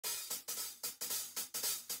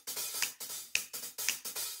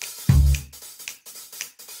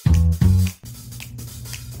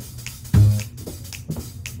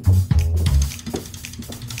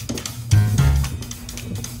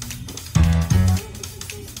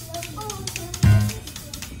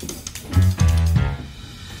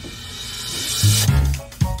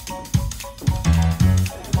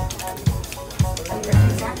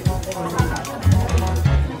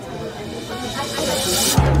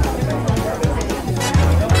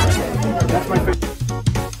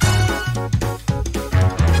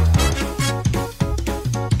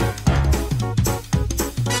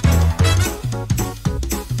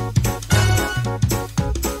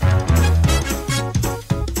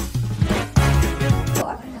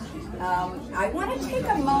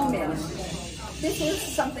this is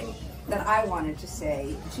something that I wanted to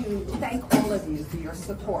say, to thank all of you for your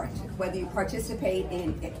support, whether you participate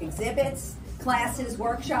in exhibits, classes,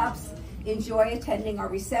 workshops, enjoy attending our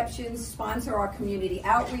receptions, sponsor our community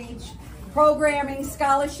outreach, programming,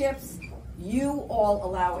 scholarships. You all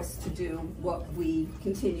allow us to do what we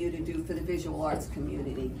continue to do for the visual arts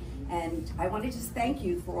community. And I want to just thank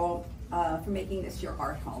you for all, for making this your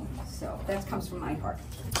art home. So that comes from my heart.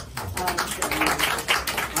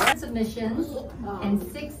 Submissions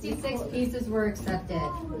and 66 pieces were accepted.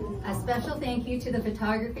 A special thank you to the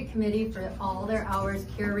photography committee for all their hours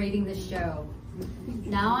curating the show.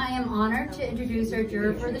 Now I am honored to introduce our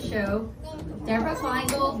juror for the show. Deborah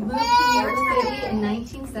Feingold moved to New York City in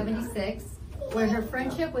 1976, where her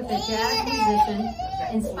friendship with a jazz musician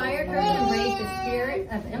inspired her to embrace the spirit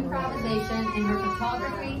of improvisation in her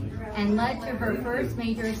photography and led to her first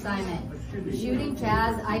major assignment, shooting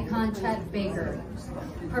jazz icon Chet Baker.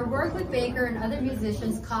 Her work with Baker and other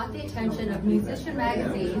musicians caught the attention of Musician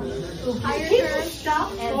magazine, who hired her as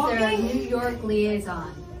their New York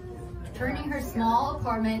liaison, turning her small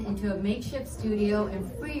apartment into a makeshift studio and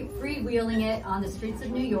freewheeling it on the streets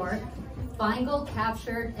of New York. Feingold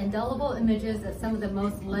captured indelible images of some of the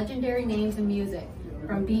most legendary names in music,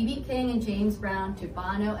 from B.B. King and James Brown to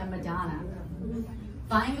Bono and Madonna.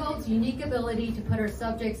 Feingold's unique ability to put her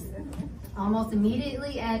subjects almost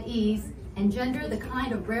immediately at ease engender the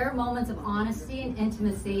kind of rare moments of honesty and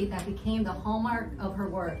intimacy that became the hallmark of her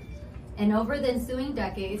work. And over the ensuing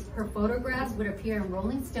decades, her photographs would appear in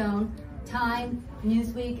Rolling Stone, Time,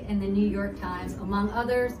 Newsweek, and the New York Times, among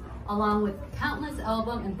others, along with countless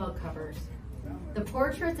album and book covers. The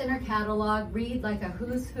portraits in her catalog read like a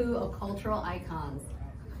who's who of cultural icons: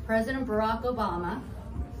 President Barack Obama,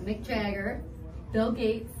 Mick Jagger, Bill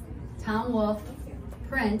Gates, Tom Wolfe,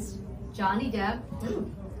 Prince, Johnny Depp,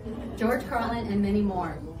 George Carlin, and many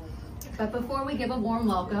more. But before we give a warm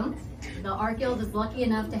welcome, the Art Guild is lucky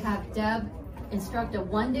enough to have Deb instruct a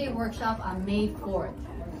one-day workshop on May 4th.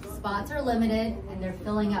 Spots are limited and they're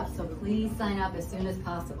filling up, so please sign up as soon as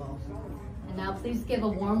possible. And now please give a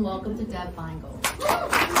warm welcome to Deb Feingold.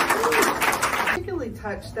 I'm particularly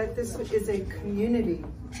touched that this is a community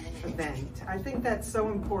event. I think that's so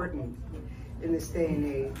important in this day and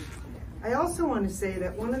age. I also want to say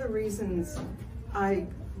that one of the reasons I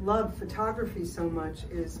love photography so much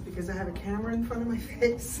is because I have a camera in front of my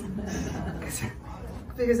face.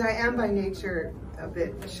 Because I am by nature a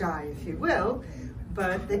bit shy, if you will,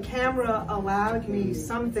 but the camera allowed me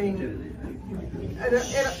something,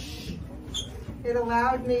 it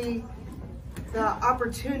allowed me the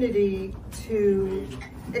opportunity to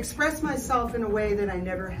express myself in a way that I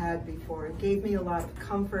never had before. It gave me a lot of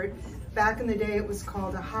comfort. Back in the day, it was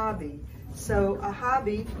called a hobby. So a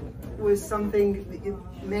hobby was something,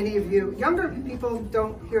 many of you, younger people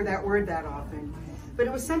don't hear that word that often, but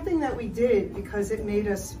it was something that we did because it made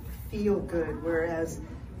us feel good, whereas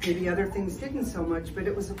maybe other things didn't so much, but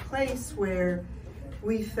it was a place where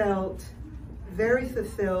we felt very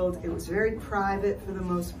fulfilled. It was very private for the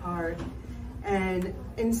most part. And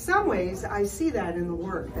in some ways, I see that in the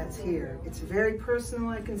work that's here. It's very personal.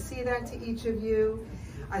 I can see that to each of you.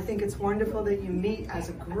 I think it's wonderful that you meet as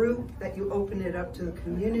a group, that you open it up to the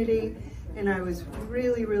community. And I was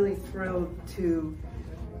really, really thrilled to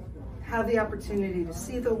have the opportunity to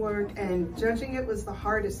see the work, and judging it was the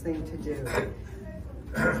hardest thing to do.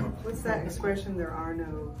 What's that expression? There are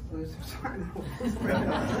no losers, are no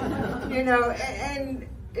losers. You know, and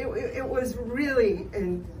it was really,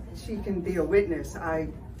 and she can be a witness, I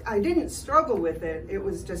didn't struggle with it. It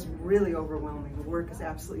was just really overwhelming. The work is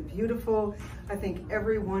absolutely beautiful. I think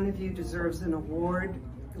every one of you deserves an award,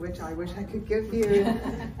 which I wish I could give you.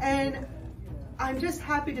 And I'm just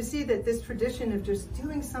happy to see that this tradition of just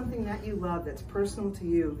doing something that you love, that's personal to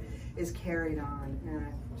you, is carried on. And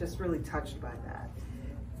I'm just really touched by that.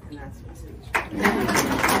 And that's my speech.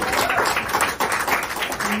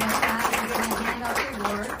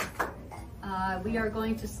 We are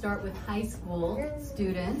going to start with high school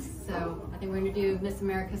students. So I think we're going to do Miss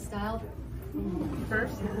America style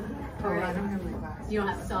first. Oh, I don't have my glasses. You don't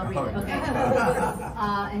have to, so I'll read it. Okay.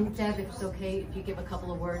 And Deb, if it's okay, if you give a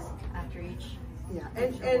couple of words after each. Yeah,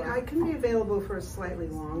 and I can be available for a slightly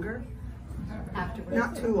longer. Afterwards.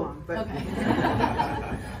 Not too long, but. Okay.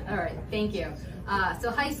 All right, thank you. So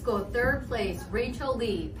high school, third place, Rachel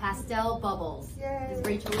Lee, Pastel Bubbles. Yay. Is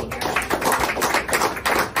Rachel Lee here?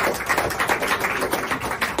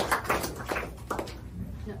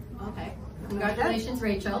 No, okay. Congratulations,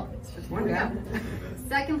 Rachel. Yeah.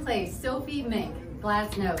 Second place, Sophie Mink,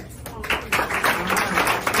 Glass Notes.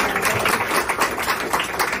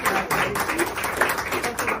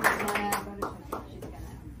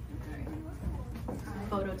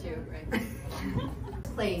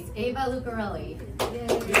 Lucarelli.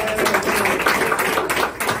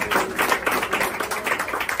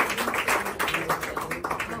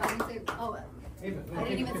 I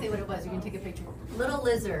didn't even say what it was. You can take a picture. Little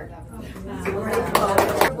Lizard.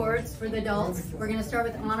 Awards for the adults. We're going to start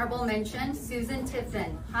with honorable mention. Susan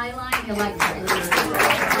Tiffin, Highline Electric.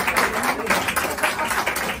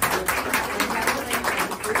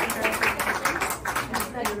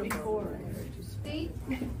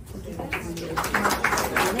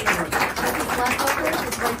 Leftovers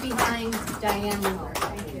is right behind Diane Moore.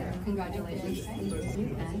 Congratulations.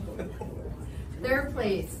 Okay. Third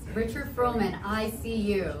place, Richard Froman,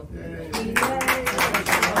 ICU.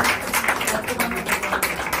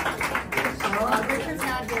 Richard's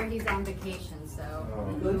not here, he's on vacation, so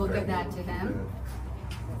we will give that to him.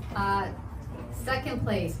 Second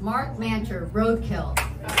place, Mark Mancher, Roadkill.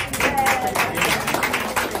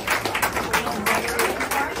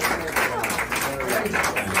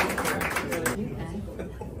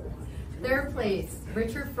 Third place,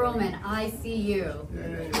 Richard Froman, ICU.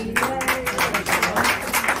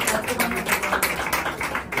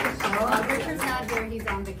 Richard's not here, he's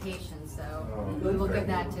on vacation, so we will give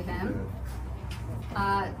that to him.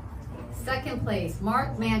 Second place,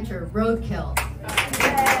 Mark Mancher, Roadkill.